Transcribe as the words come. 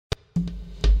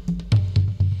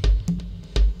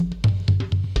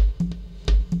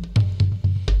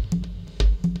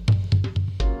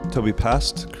Toby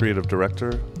Past, Creative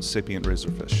Director,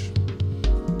 SapentRazorfish.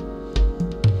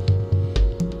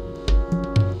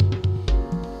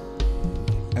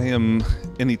 I am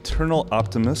an eternal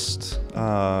optimist,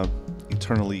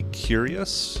 eternally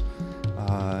curious,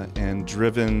 and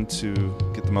driven to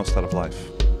get the most out of life.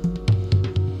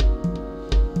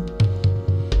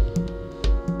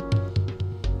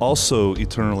 Also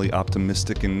eternally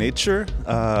optimistic in nature,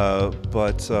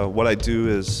 but what I do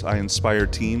is I inspire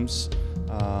teams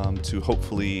to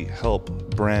hopefully help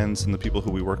brands and the people who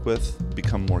we work with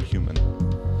become more human.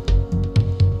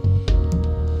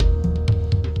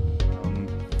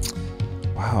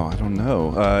 Wow, I don't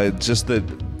know. Just that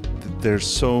there's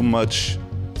so much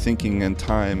thinking and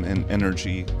time and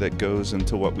energy that goes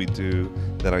into what we do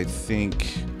that I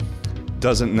think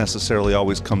doesn't necessarily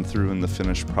always come through in the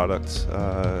finished product.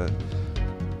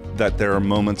 That there are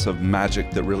moments of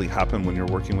magic that really happen when you're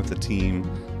working with a team,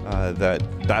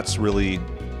 that's really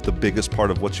the biggest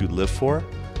part of what you live for,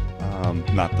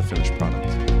 not the finished product.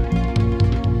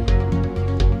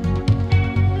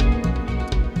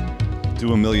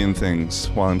 Do a million things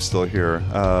while I'm still here,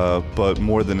 but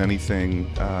more than anything,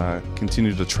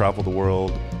 continue to travel the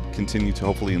world, continue to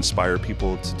hopefully inspire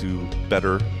people to do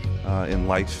better in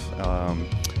life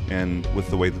and with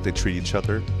the way that they treat each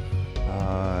other,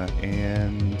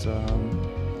 and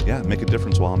yeah, make a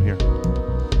difference while I'm here.